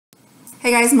Hey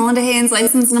guys, Melinda Haynes,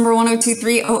 license number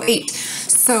 102308.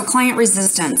 So client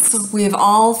resistance, we've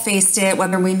all faced it,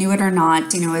 whether we knew it or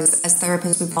not. You know, as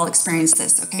therapists, we've all experienced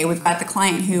this. Okay, we've got the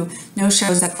client who no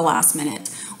shows at the last minute.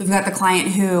 We've got the client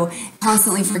who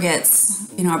constantly forgets,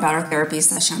 about our therapy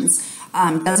sessions,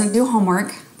 doesn't do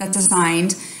homework that's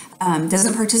assigned,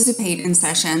 doesn't participate in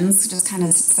sessions, just kind of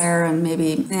sits there and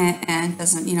maybe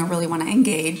doesn't, really want to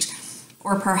engage,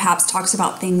 or perhaps talks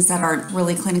about things that aren't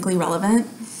really clinically relevant.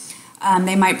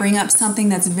 They might bring up something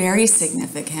that's very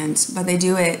significant, but they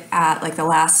do it at like the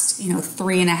last,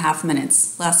 3.5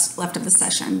 minutes left of the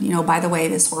session. By the way,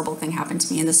 this horrible thing happened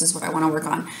to me and this is what I want to work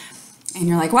on. And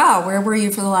you're like, wow, where were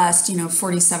you for the last,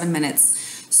 47 minutes?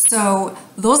 So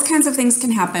those kinds of things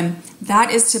can happen. That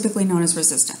is typically known as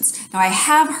resistance. Now, I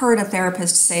have heard a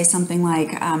therapist say something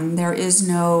like, there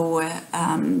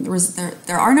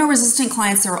are no resistant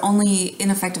clients, there are only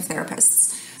ineffective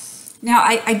therapists. Now,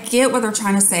 I get what they're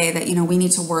trying to say, that, we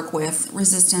need to work with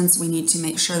resistance. We need to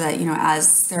make sure that, as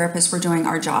therapists, we're doing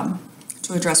our job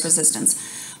to address resistance.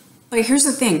 But here's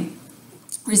the thing.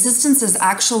 Resistance is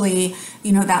actually,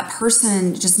 that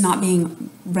person just not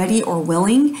being ready or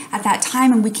willing at that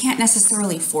time, and we can't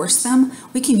necessarily force them.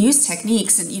 We can use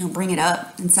techniques and, bring it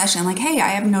up in session. Like, hey, I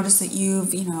have noticed that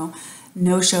you've,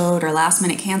 no-showed or last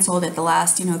minute canceled at the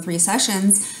last, 3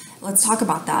 sessions. Let's talk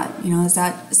about that. Is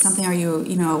that something, are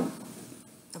you,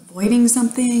 avoiding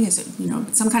something? Is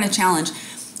it, some kind of challenge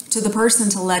to the person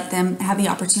to let them have the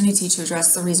opportunity to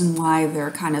address the reason why they're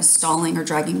kind of stalling or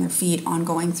dragging their feet on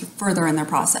going further in their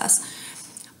process.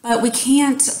 But we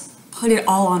can't put it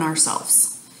all on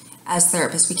ourselves as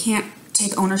therapists. We can't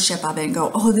take ownership of it and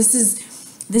go, oh, this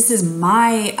is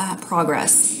my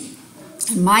progress.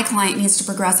 And my client needs to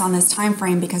progress on this time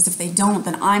frame, because if they don't,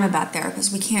 then I'm a bad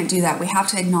therapist. We can't do that. We have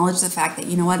to acknowledge the fact that,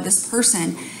 this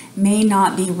person may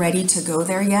not be ready to go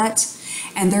there yet,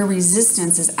 and their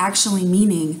resistance is actually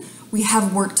meaning we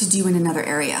have work to do in another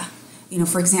area.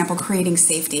 For example, creating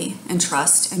safety and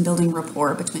trust and building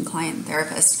rapport between client and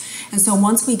therapist. And so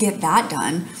once we get that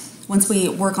done, once we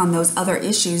work on those other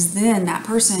issues, then that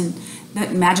person,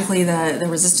 magically the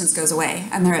resistance goes away,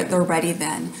 and they're ready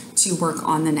then to work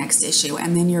on the next issue.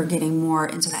 And then you're getting more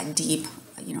into that deep,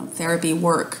 therapy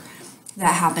work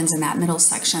that happens in that middle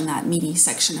section, that meaty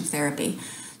section of therapy.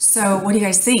 So what do you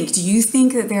guys think? Do you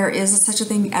think that there is such a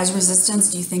thing as resistance?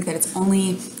 Do you think that it's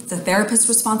only the therapist's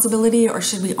responsibility, or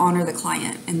should we honor the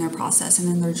client in their process and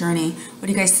in their journey? What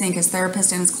do you guys think, as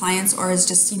therapists and as clients, or as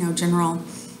just,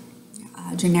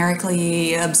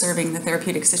 generically observing the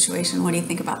therapeutic situation? What do you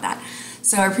think about that?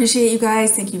 So I appreciate you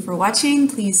guys. Thank you for watching.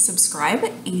 Please subscribe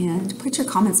and put your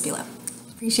comments below.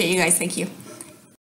 Appreciate you guys. Thank you.